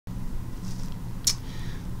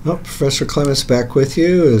Well, Professor Clements back with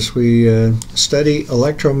you as we study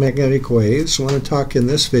electromagnetic waves. I want to talk in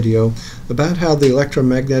this video about how the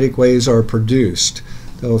electromagnetic waves are produced.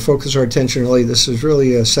 So we'll focus our attention really, this is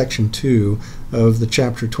really section 2 of the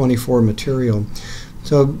chapter 24 material.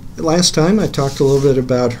 So last time I talked a little bit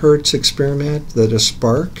about Hertz experiment that a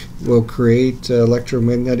spark will create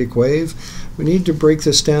electromagnetic wave. We need to break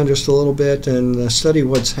this down just a little bit and study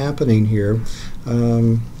what's happening here.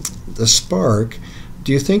 The spark,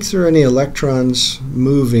 do you think there are any electrons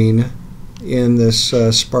moving in this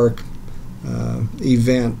spark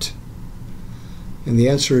event? And the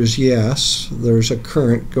answer is yes. There's a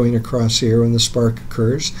current going across here when the spark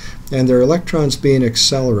occurs, and there are electrons being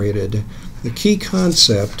accelerated. The key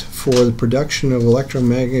concept for the production of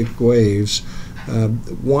electromagnetic waves,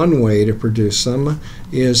 one way to produce them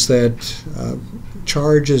is that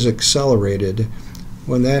charge is accelerated.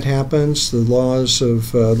 When that happens, the laws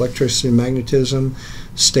of electricity and magnetism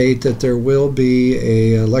state that there will be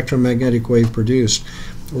an electromagnetic wave produced.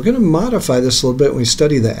 We're going to modify this a little bit when we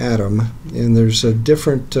study the atom, and there's a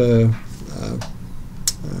different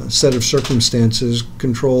set of circumstances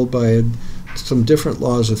controlled by some different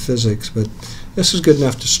laws of physics, but this is good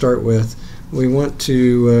enough to start with. We want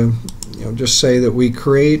to just say that we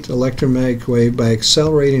create electromagnetic wave by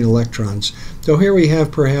accelerating electrons. So here we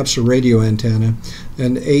have perhaps a radio antenna,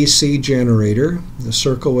 an AC generator, a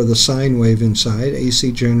circle with a sine wave inside,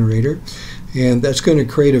 AC generator, and that's going to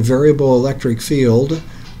create a variable electric field,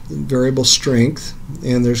 variable strength,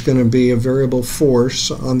 and there's going to be a variable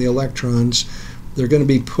force on the electrons. They're going to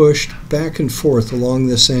be pushed back and forth along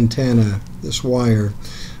this antenna, this wire,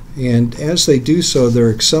 and as they do so,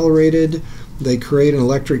 they're accelerated. They create an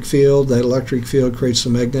electric field. That electric field creates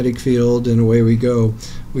a magnetic field, and away we go.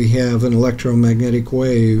 We have an electromagnetic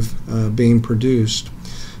wave being produced.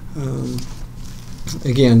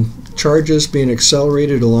 Again, charges being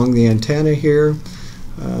accelerated along the antenna here.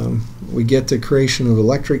 We get the creation of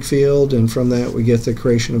electric field, and from that we get the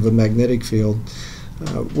creation of a magnetic field.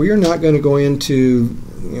 We are not going to go into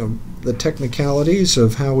the technicalities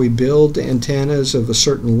of how we build antennas of a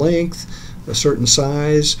certain length, a certain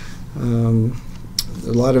size. A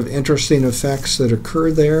lot of interesting effects that occur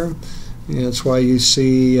there, and that's why you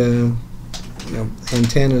see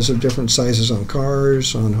antennas of different sizes on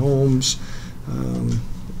cars, on homes,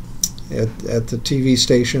 at the TV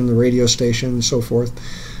station, the radio station, and so forth.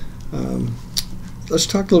 Let's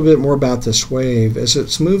talk a little bit more about this wave. As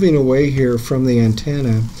it's moving away here from the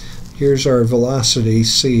antenna, here's our velocity,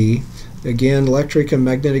 c. Again, electric and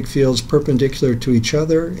magnetic fields perpendicular to each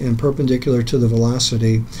other and perpendicular to the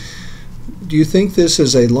velocity. Do you think this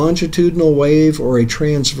is a longitudinal wave or a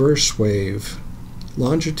transverse wave?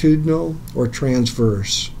 Longitudinal or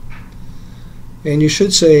transverse? And you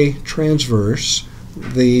should say transverse.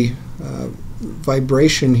 The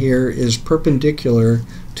vibration here is perpendicular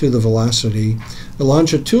to the velocity. A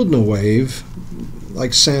longitudinal wave,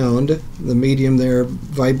 like sound, the medium there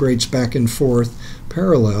vibrates back and forth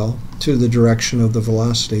parallel to the direction of the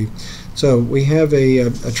velocity. So we have a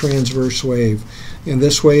transverse wave. And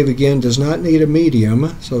this wave, again, does not need a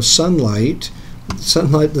medium. So sunlight,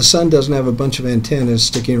 the sun doesn't have a bunch of antennas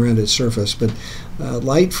sticking around its surface, but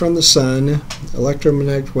light from the sun,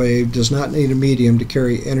 electromagnetic wave, does not need a medium to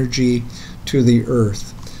carry energy to the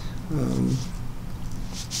earth.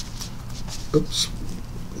 Oops,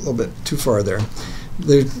 a little bit too far there.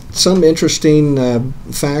 There's some interesting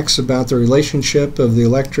facts about the relationship of the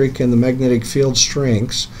electric and the magnetic field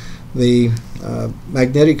strengths. The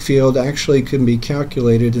magnetic field actually can be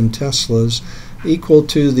calculated in Teslas equal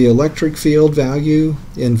to the electric field value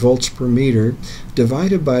in volts per meter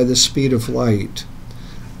divided by the speed of light.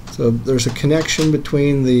 So there's a connection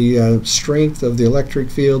between the strength of the electric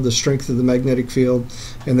field, the strength of the magnetic field,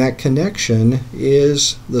 and that connection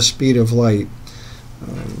is the speed of light.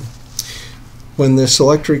 When this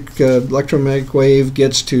electromagnetic wave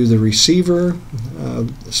gets to the receiver,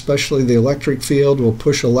 especially the electric field will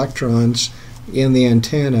push electrons in the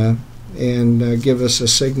antenna and give us a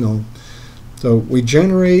signal. So we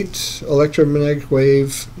generate electromagnetic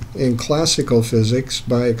wave in classical physics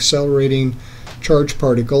by accelerating charged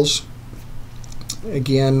particles.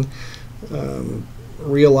 Again,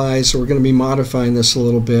 realize we're going to be modifying this a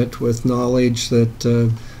little bit with knowledge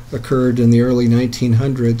that occurred in the early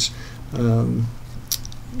 1900s.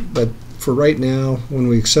 But for right now, when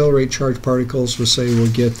we accelerate charged particles, we'll say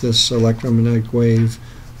we'll get this electromagnetic wave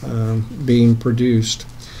being produced.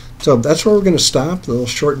 So that's where we're going to stop. A little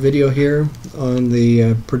short video here on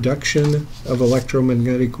the production of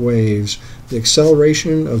electromagnetic waves. The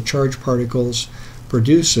acceleration of charged particles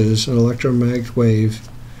produces an electromagnetic wave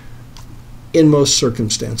in most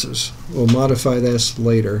circumstances. We'll modify this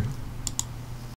later.